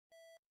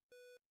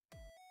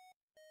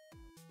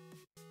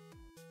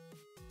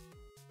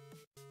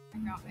I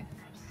got my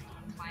first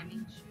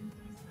climbing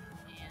shoes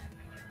and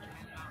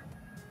I got my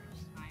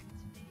first time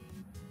today.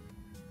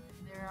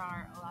 There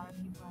are a lot of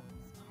people at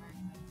this park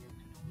that feel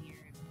kind of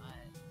weird,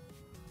 but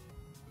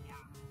yeah.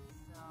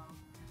 So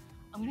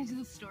I'm gonna do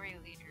the story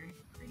later.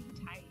 It's pretty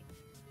tight.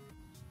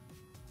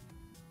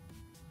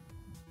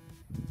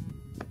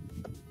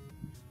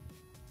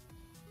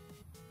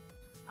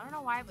 I don't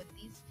know why, but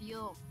these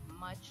feel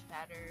much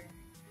better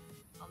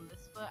on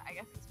this foot. I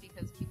guess it's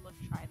because people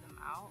try them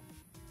out.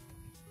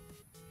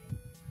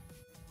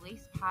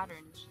 Lace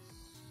pattern is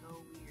just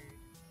so weird.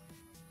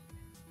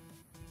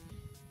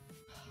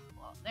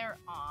 Well, they're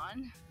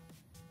on.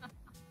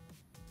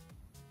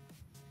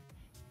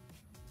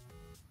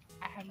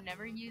 I have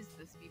never used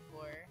this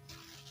before.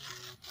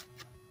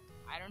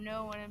 I don't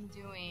know what I'm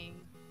doing.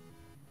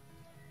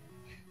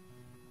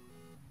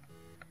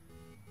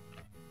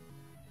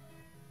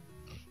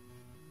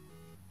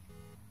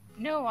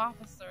 No,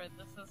 officer,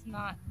 this is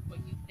not what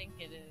you think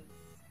it is.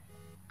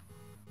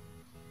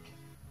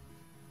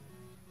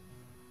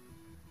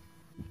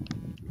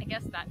 I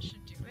guess that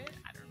should do it.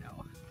 I don't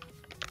know.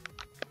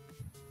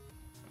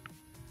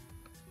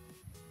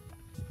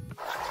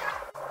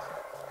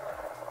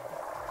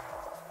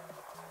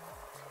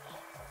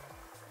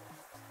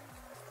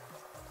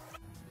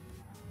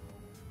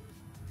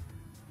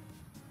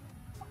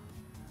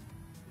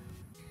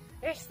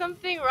 There's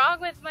something wrong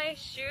with my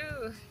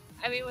shoe.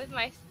 I mean, with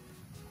my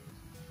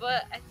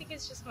foot. I think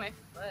it's just my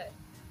foot.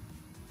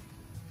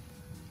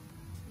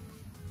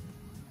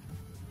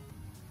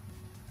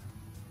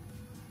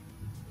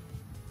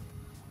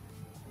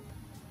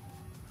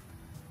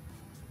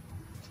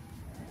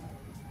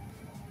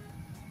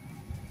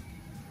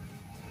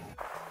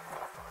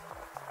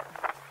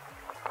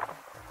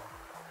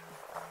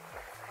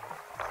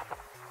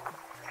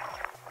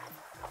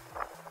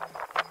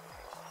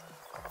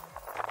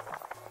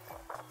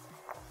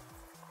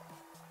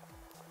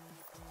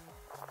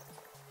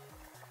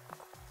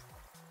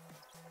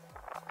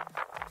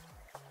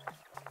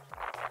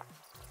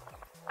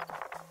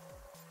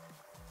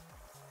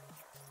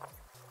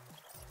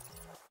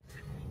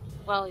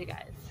 Well, you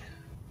guys,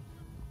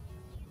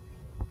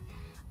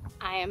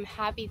 I am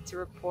happy to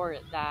report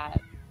that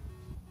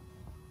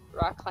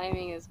rock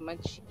climbing is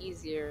much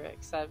easier,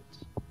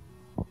 except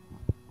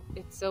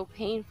it's so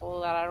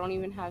painful that I don't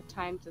even have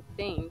time to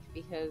think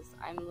because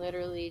I'm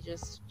literally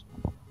just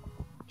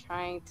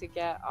trying to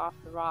get off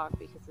the rock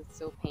because it's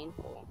so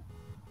painful.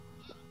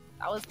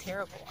 That was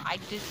terrible. I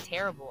did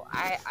terrible.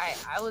 I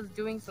was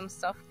doing some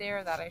stuff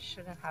there that I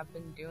shouldn't have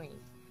been doing,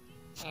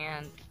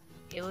 and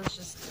it was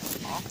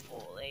just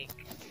awful. Like,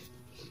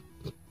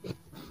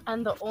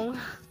 and the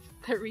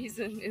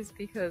reason is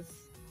because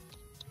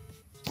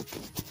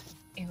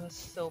it was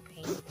so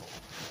painful.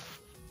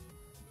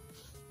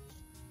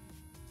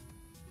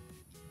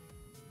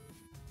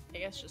 I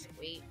guess just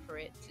wait for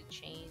it to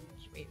change,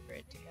 wait for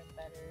it to get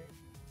better.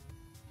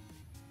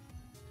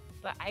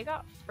 But I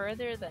got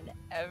further than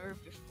ever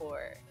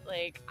before.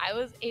 Like, I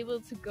was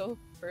able to go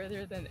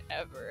further than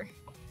ever.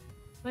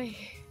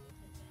 Like,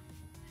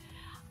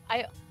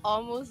 I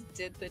almost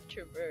did the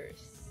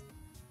traverse.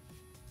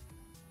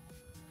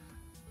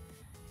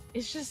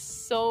 It's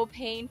just so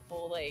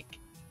painful. Like,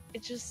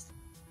 it just,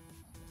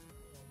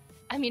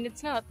 I mean,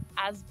 it's not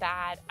as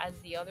bad as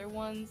the other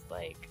ones.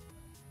 Like,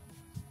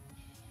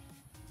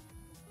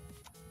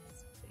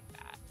 it's pretty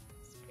bad.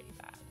 It's pretty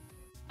bad.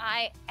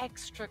 I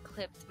extra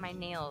clipped my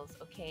nails,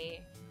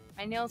 okay?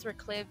 My nails were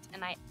clipped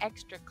and I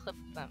extra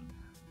clipped them.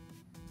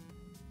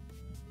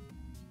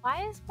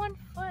 Why is one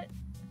foot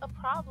a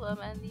problem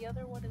and the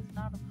other one is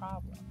not a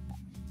problem?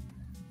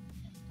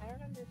 I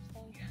don't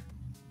understand.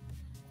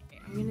 Okay,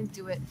 I'm gonna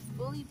do it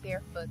fully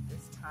barefoot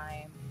this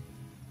time.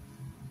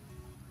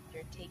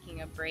 After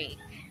taking a break.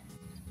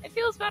 It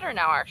feels better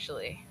now,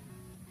 actually.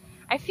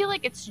 I feel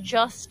like it's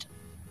just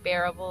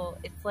bearable.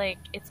 It's like,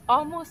 it's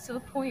almost to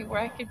the point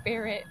where I could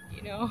bear it,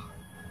 you know?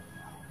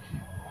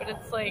 But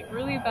it's like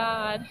really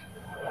bad.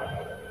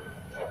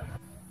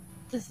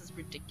 This is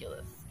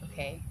ridiculous,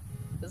 okay?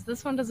 Because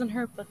this one doesn't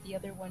hurt, but the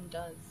other one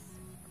does.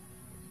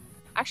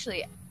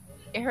 Actually,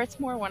 it hurts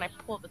more when I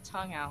pull the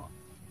tongue out.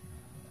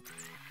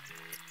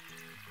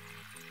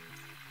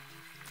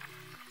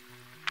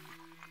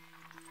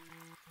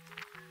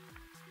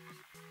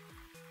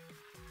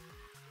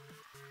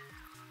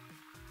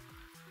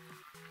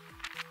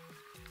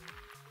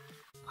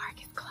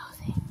 Park is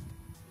closing.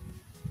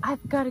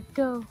 I've gotta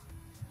go.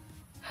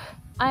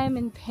 I am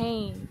in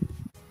pain.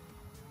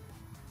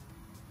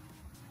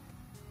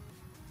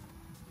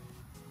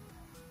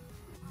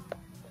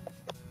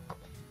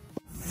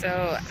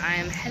 So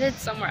I'm headed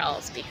somewhere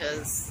else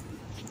because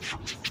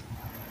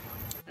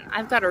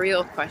I've got a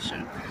real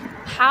question.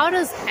 How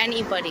does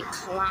anybody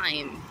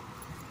climb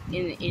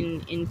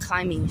in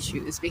climbing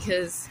shoes?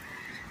 Because,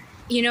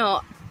 you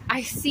know,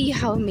 I see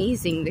how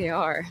amazing they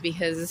are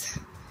because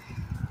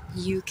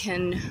you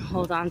can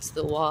hold on to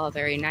the wall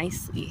very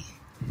nicely.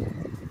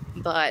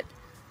 But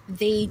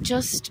they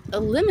just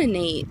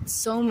eliminate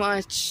so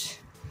much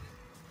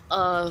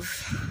of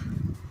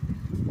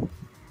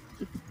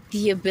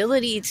the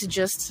ability to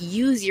just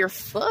use your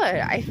foot.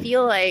 I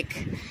feel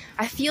like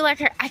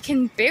I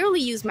can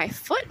barely use my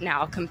foot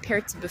now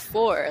compared to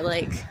before.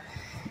 Like,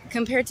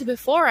 compared to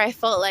before, I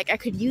felt like I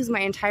could use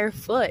my entire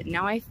foot.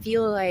 Now I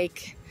feel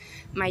like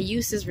my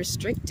use is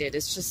restricted.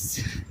 It's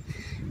just,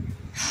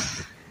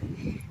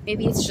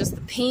 maybe it's just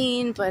the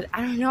pain, but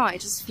I don't know. I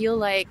just feel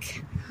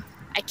like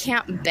I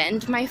can't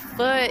bend my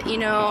foot, you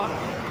know?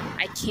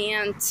 I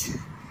can't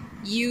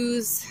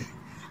use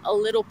a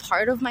little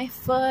part of my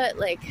foot.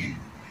 Like,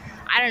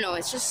 I don't know.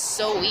 It's just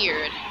so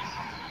weird.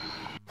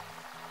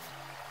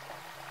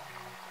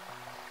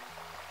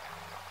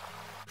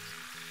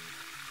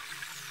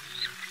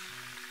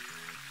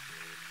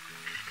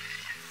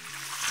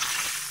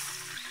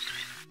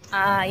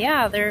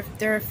 Yeah,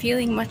 they're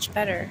feeling much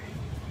better.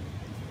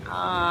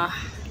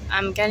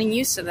 I'm getting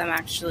used to them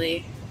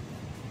actually,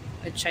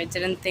 which I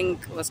didn't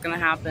think was gonna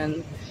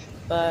happen.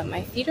 But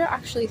my feet are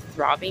actually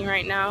throbbing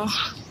right now,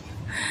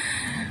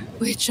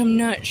 which I'm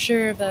not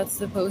sure if that's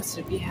supposed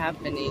to be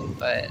happening,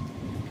 but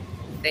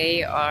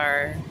they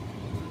are.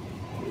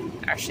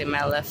 Actually,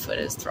 my left foot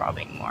is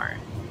throbbing more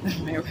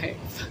than my right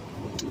foot.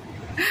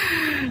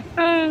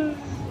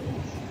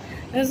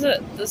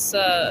 This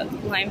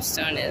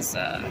limestone is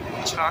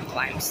chalk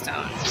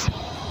limestone.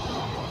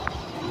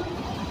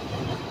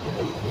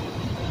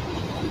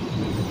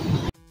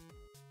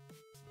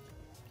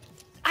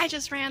 I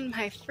just ran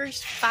my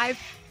first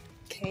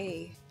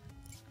 5K.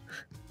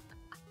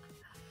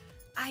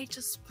 I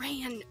just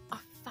ran a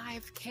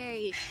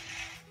 5K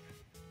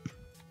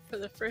for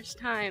the first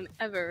time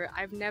ever.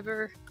 I've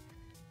never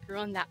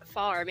run that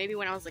far, maybe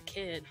when I was a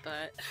kid,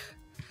 but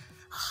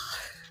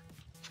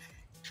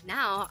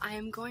now I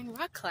am going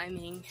rock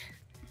climbing.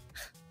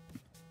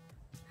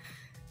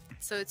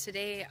 So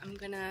today I'm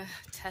gonna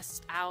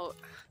test out,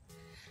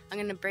 I'm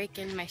gonna break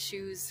in my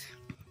shoes.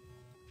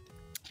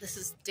 This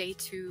is day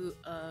 2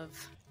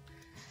 of,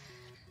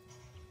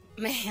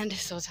 my hand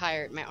is so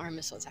tired, my arm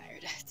is so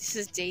tired. This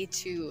is day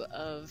 2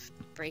 of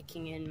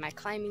breaking in my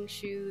climbing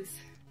shoes.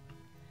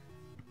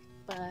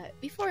 But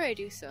before I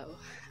do so,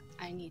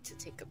 I need to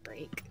take a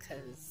break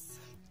because,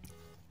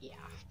 yeah,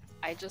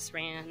 I just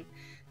ran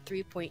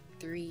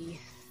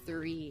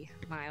 3.33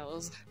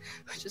 miles,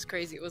 which is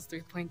crazy. It was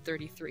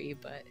 3.33,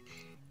 but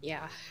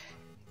yeah,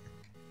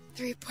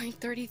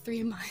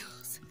 3.33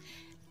 miles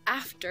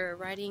after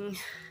riding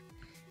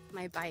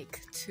my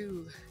bike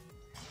to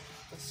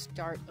the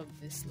start of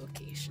this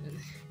location.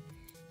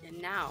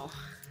 And now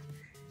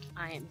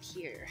I am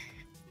here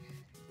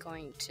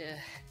going to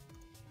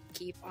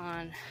keep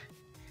on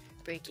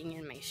breaking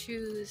in my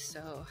shoes,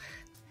 so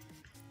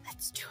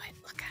let's do it.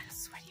 Look how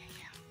sweaty I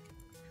am.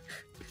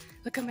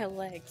 Look at my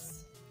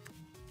legs.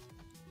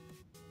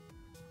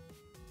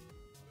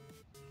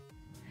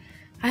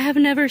 I have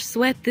never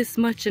sweat this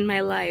much in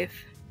my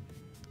life.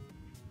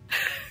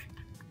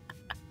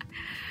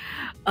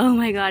 Oh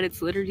my god,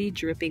 it's literally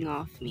dripping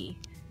off me.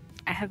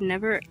 I've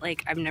never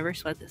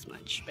sweat this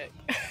much, but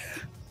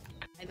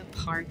the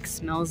park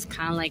smells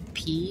kind of like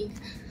pee.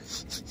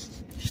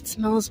 It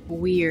smells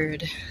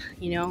weird,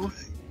 you know?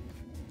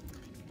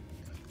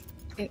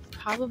 It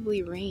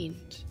probably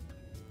rained.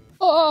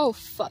 Oh,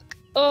 fuck.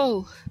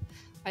 Oh,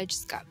 I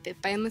just got bit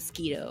by a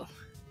mosquito.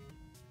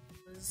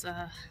 I was,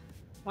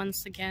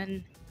 once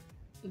again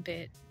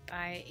bit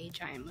by a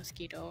giant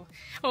mosquito.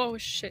 Oh,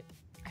 shit.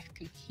 I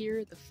can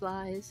hear the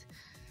flies.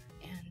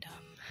 And,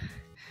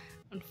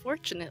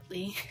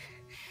 unfortunately,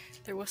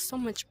 there was so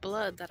much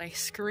blood that I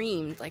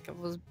screamed like I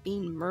was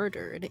being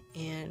murdered,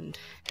 and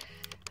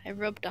I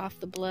rubbed off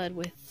the blood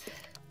with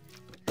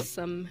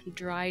some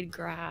dried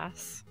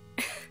grass.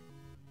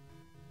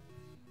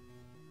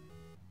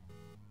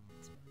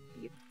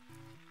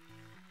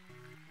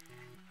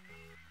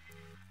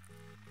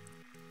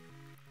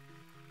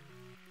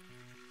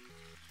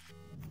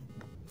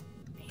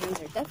 My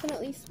hands are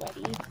definitely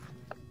sweaty.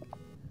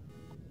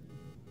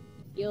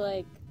 I feel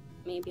like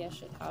maybe I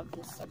should have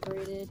this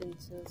separated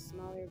into a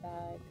smaller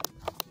bag.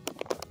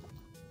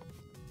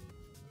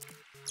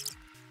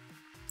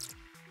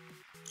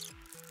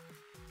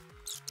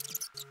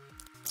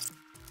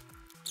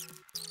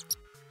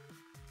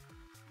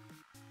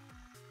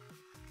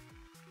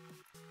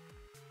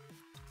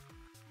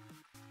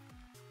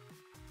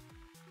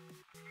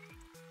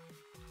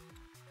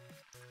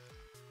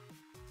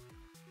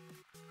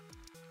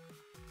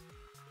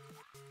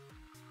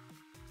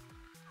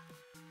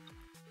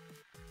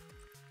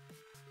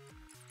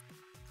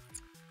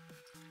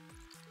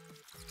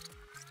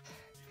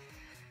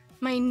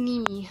 My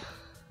knee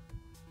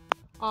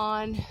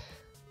on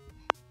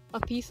a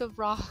piece of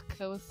rock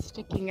that was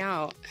sticking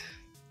out.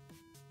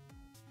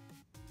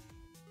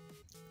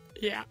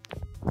 Yeah.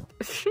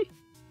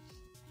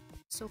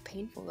 So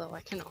painful though.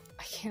 I can't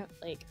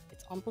like,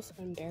 it's almost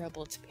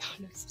unbearable, to be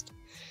honest.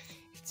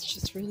 It's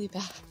just really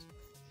bad.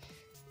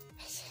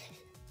 I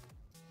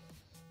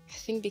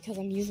think because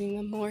I'm using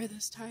them more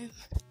this time.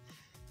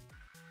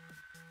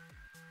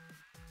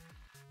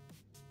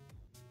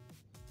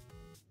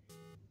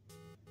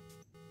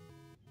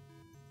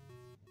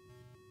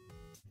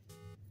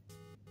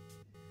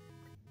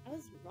 I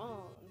was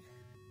wrong.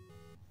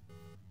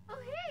 Oh,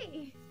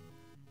 hey!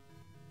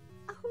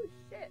 Oh,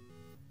 shit.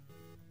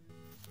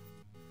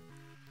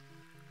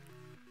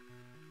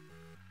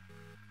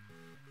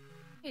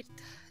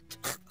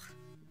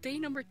 Day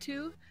number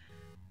 2,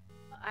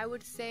 I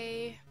would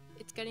say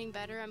it's getting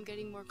better. I'm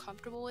getting more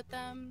comfortable with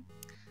them.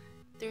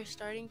 They're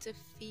starting to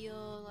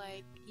feel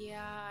like,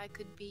 yeah, I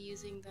could be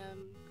using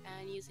them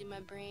and using my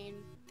brain.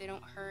 They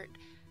don't hurt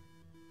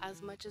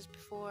as much as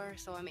before,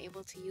 so I'm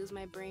able to use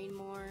my brain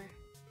more.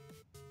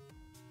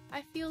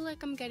 I feel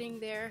like I'm getting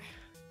there.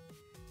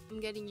 I'm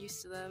getting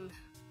used to them.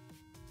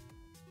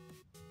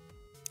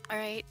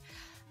 Alright,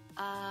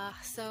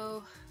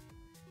 so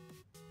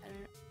I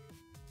don't know.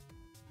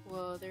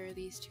 Well, there are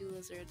these 2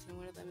 lizards, and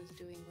one of them is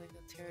doing like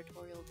a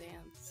territorial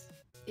dance.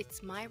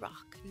 It's my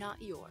rock, not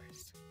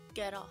yours.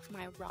 Get off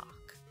my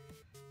rock.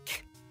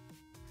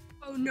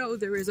 Oh no,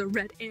 there is a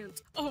red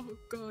ant. Oh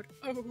god,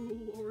 oh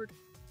lord.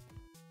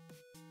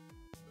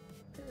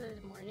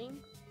 Good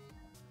morning.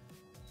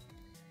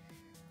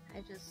 I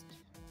just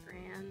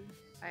ran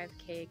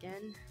 5K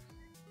again.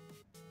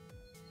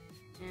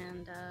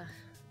 And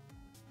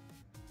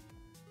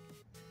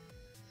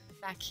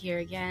back here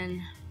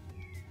again,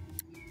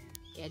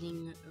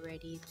 getting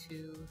ready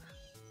to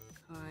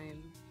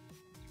climb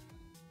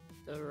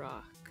the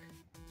rock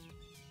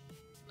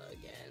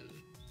again.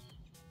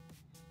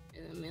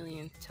 In the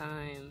millionth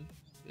time.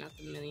 Not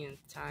the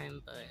millionth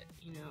time, but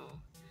you know.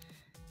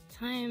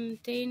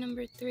 Day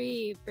number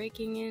 3,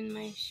 breaking in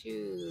my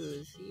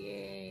shoes.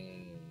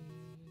 Yay.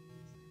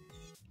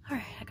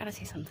 Alright, I gotta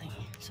say something.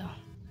 So,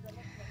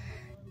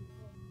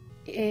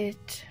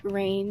 it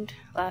rained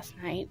last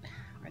night,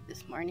 or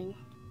this morning,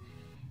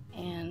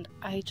 and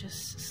I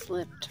just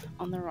slipped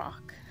on the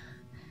rock,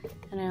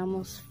 and I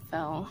almost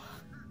fell,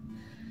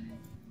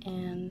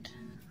 and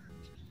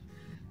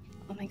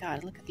oh my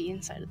god, look at the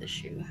inside of the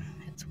shoe.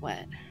 It's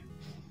wet.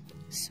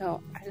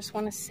 So, I just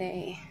want to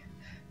say,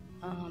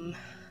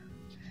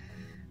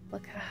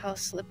 look at how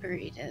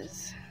slippery it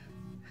is.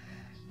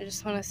 I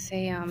just want to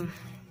say,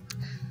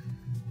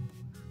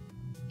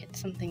 it's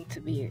something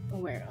to be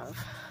aware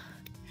of.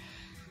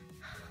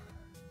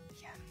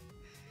 Yeah.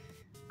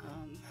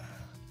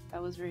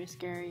 That was very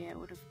scary. I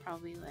would have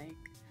probably, like,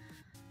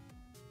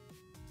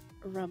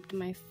 rubbed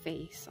my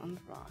face on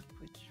the rock,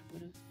 which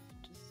would have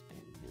just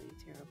been really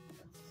terrible.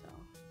 So,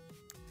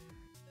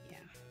 yeah.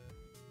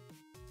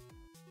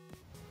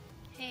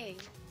 Hey.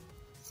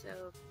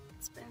 So,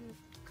 it's been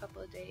a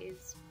couple of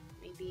days,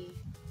 maybe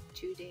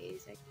 2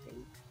 days, I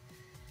think.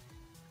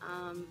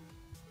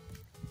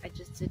 I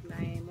just did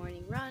my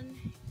morning run,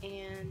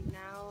 and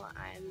now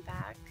I'm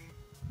back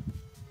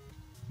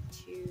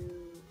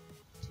to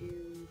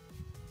do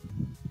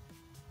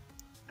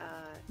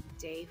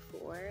day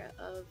 4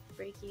 of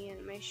breaking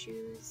in my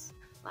shoes.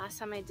 Last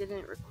time I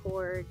didn't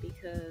record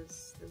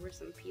because there were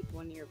some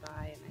people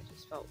nearby and I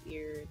just felt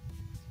weird.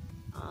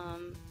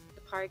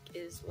 The park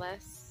is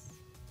less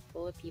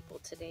full of people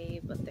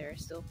today, but there are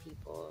still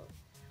people.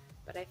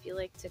 But I feel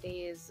like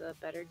today is a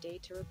better day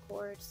to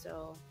record,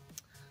 so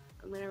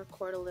I'm going to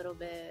record a little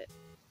bit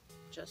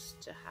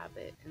just to have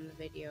it in the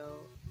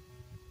video.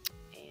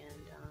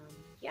 And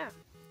yeah.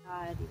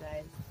 God, you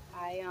guys,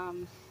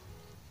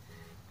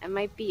 I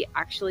might be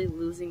actually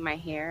losing my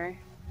hair.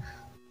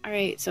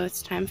 Alright, so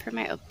it's time for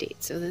my update.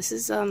 So this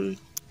is the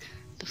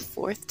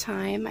 4th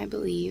time, I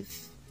believe.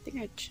 I think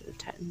I should have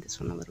tightened this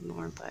one a little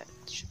more, but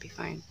it should be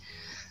fine.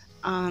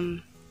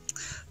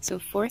 So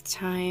 4th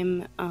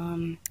time,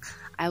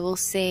 I will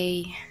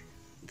say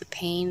the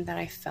pain that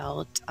I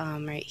felt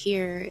right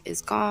here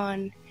is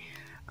gone.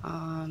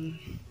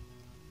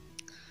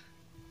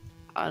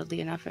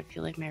 Oddly enough, I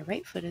feel like my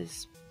right foot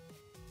is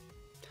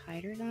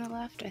tighter than the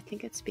left. I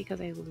think it's because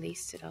I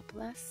laced it up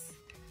less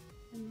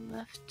than the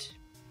left.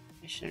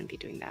 I shouldn't be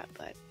doing that,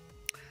 but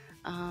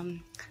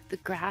the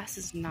grass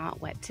is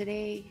not wet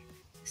today,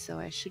 so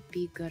I should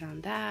be good on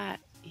that.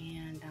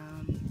 And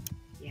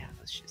yeah,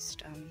 let's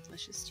just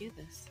do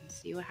this and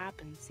see what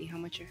happens, see how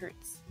much it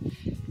hurts.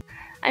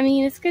 I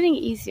mean, it's getting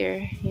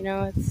easier, you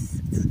know,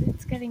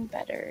 it's getting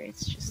better.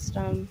 It's just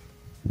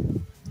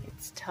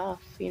it's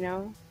tough, you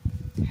know.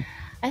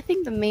 I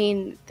think the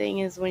main thing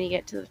is when you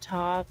get to the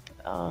top,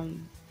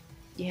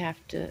 you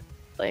have to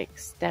like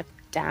step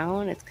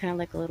down. It's kind of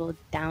like a little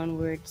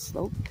downward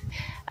slope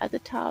at the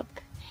top,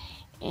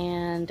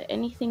 and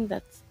anything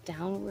that's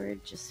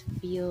downward just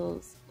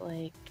feels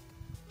like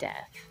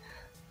death.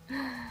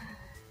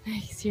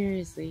 Like,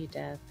 seriously,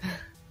 death.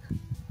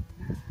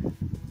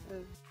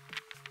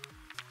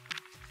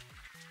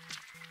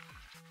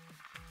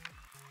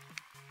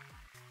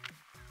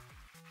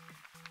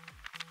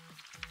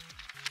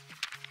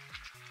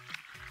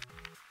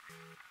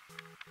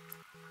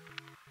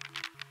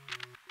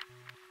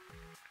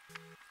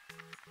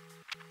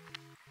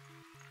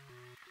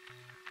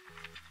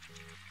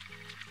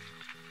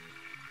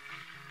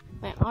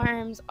 My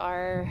arms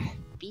are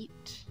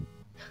beat.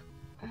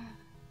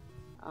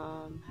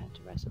 Had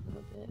to rest a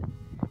little bit,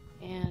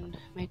 and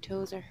my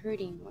toes are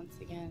hurting once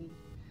again.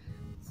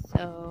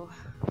 So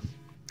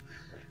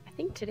I I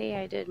think today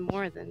I did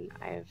more than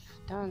I've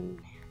done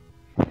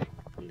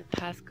in the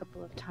past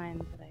couple of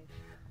times that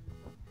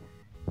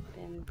I've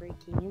been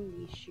breaking in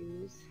these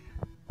shoes.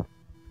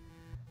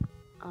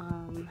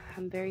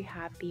 I'm very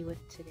happy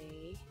with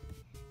today.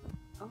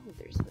 Oh,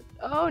 there's a,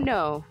 oh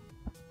no,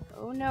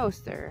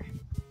 sir.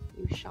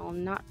 You shall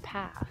not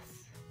pass.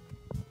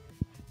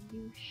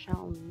 You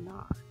shall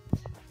not.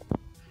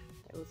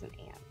 There was an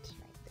ant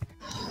right there.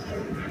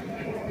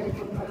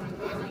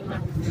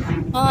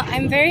 Well,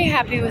 I'm very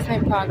happy with my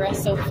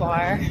progress so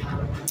far.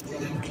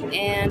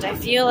 And I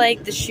feel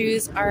like the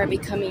shoes are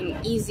becoming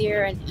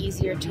easier and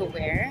easier to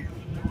wear.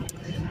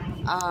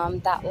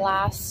 That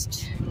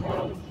last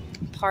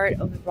part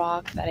of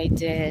rock that I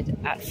did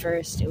at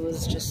first, it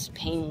was just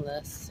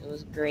painless. It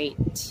was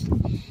great.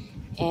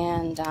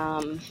 And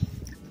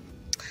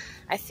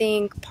I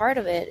think part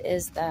of it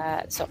is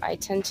that, so I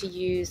tend to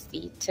use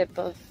the tip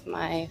of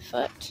my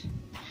foot.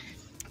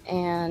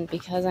 And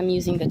because I'm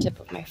using the tip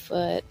of my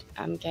foot,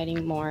 I'm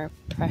getting more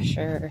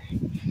pressure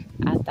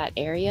at that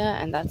area,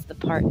 and that's the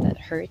part that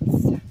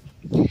hurts.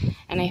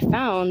 And I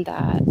found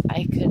that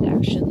I could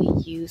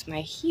actually use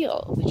my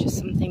heel, which is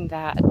something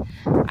that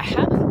I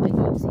haven't been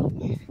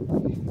using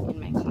in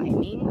my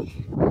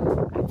climbing.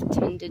 I've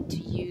tended to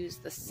use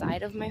the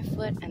side of my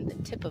foot and the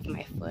tip of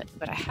my foot,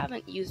 but I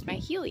haven't used my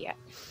heel yet.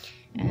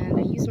 And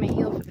I used my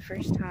heel for the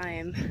first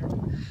time.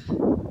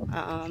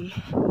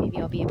 Maybe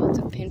I'll be able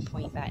to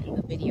pinpoint that in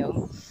the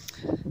video.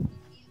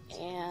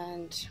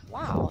 And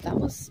wow, that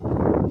was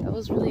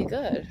really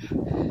good.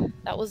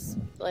 That was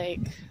like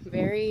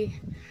very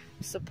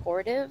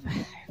supportive.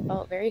 I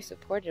felt very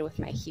supported with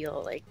my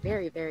heel, like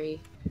very,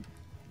 very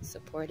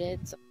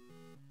supported. So,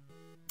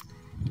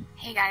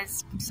 hey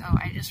guys, so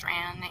I just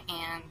ran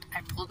and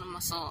I pulled a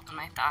muscle on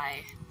my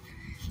thigh.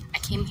 I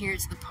came here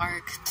to the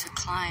park to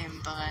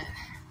climb, but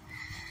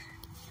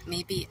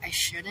maybe I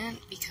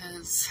shouldn't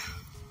because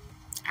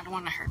I don't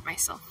want to hurt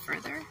myself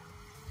further.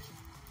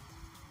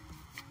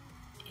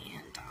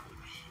 And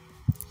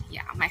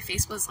yeah, my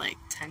face was like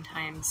 10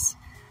 times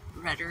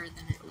redder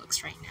than it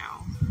looks right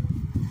now.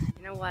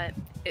 You know what?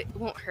 It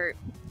won't hurt.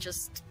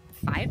 Just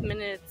 5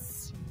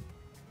 minutes.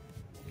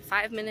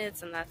 5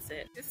 minutes and that's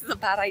it. This is a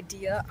bad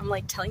idea. I'm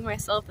like telling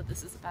myself that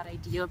this is a bad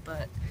idea,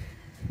 but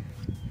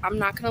I'm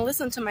not gonna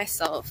listen to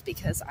myself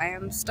because I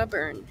am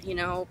stubborn, you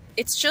know?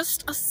 It's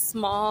just a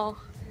small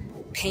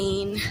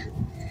pain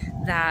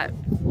that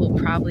will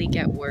probably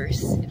get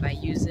worse if I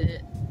use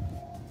it.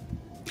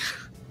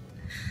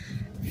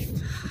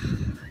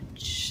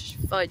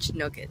 Fudge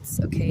nuggets,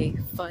 okay?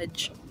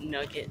 Fudge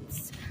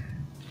nuggets.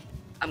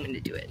 I'm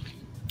gonna do it.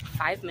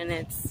 5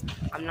 minutes.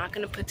 I'm not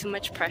gonna put too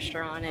much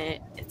pressure on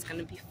it. It's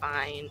gonna be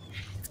fine.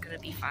 It's gonna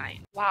be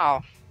fine.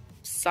 Wow.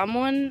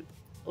 Someone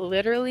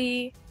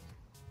literally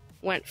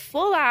went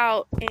full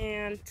out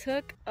and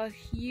took a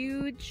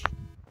huge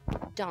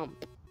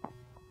dump.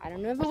 I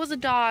don't know if it was a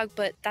dog,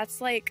 but that's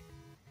like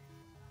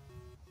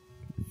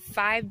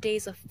 5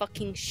 days of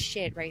fucking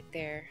shit right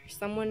there.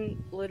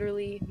 Someone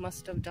literally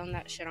must have done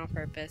that shit on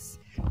purpose.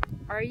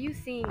 Are you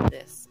seeing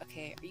this?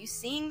 Okay, are you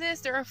seeing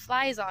this? There are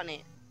flies on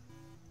it.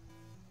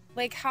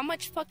 Like, how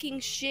much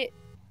fucking shit?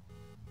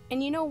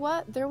 And you know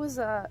what? There was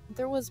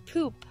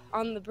poop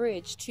on the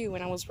bridge too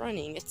when I was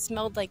running. It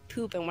smelled like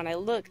poop, and when I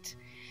looked,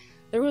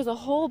 there was a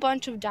whole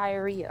bunch of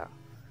diarrhea.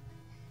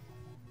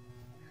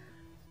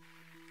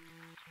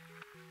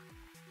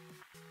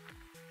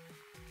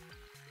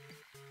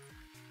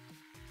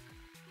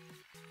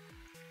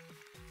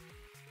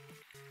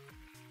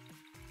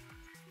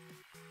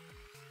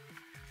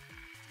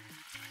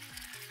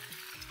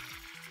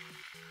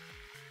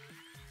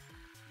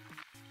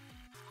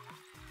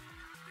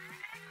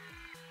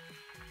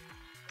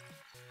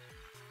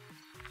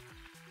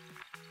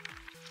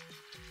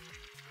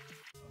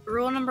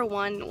 Rule number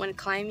 1 when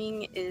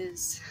climbing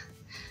is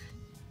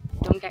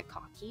don't get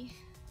cocky.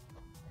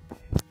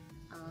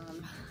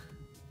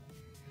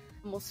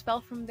 Almost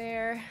fell from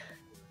there.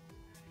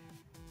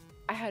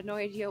 I had no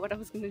idea what I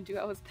was gonna do.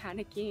 I was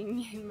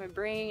panicking in my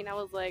brain. I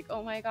was like,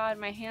 oh my god,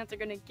 my hands are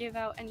gonna give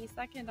out any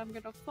second. I'm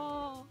gonna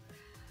fall.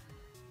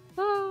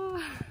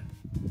 Oh.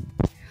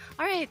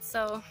 Alright,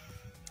 so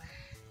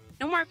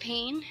no more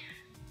pain.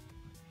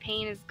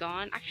 Pain is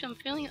gone. Actually, I'm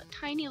feeling a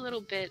tiny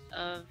little bit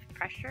of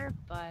pressure,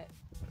 but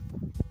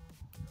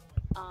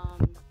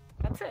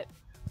that's it.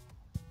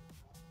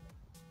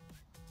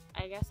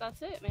 I guess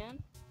that's it,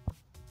 man.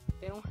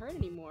 They don't hurt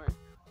anymore.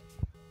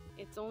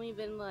 It's only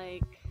been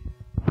like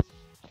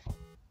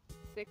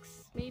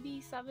 6, maybe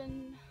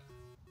 7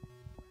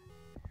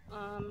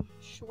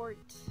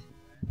 short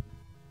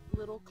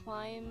little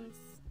climbs,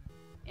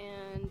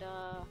 and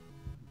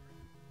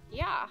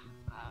yeah,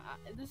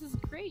 this is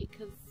great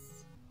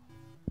because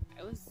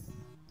I was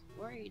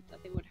worried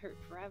that they would hurt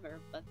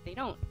forever, but they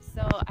don't.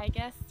 So I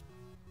guess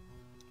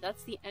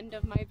that's the end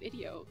of my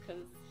video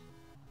because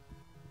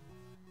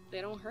they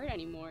don't hurt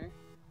anymore.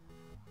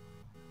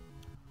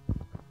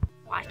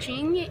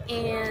 watching,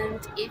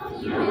 and if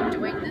you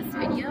enjoyed this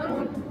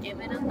video,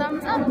 give it a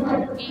thumbs up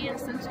and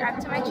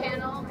subscribe to my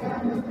channel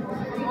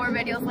for more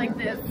videos like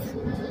this.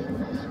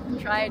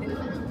 Tried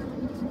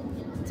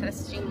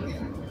testing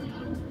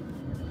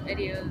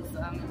videos,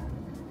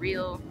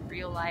 real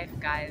life,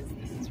 guys.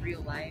 This is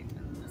real life,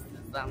 and this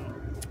is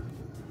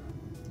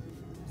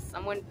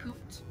someone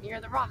pooped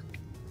near the rock.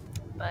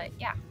 But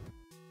yeah.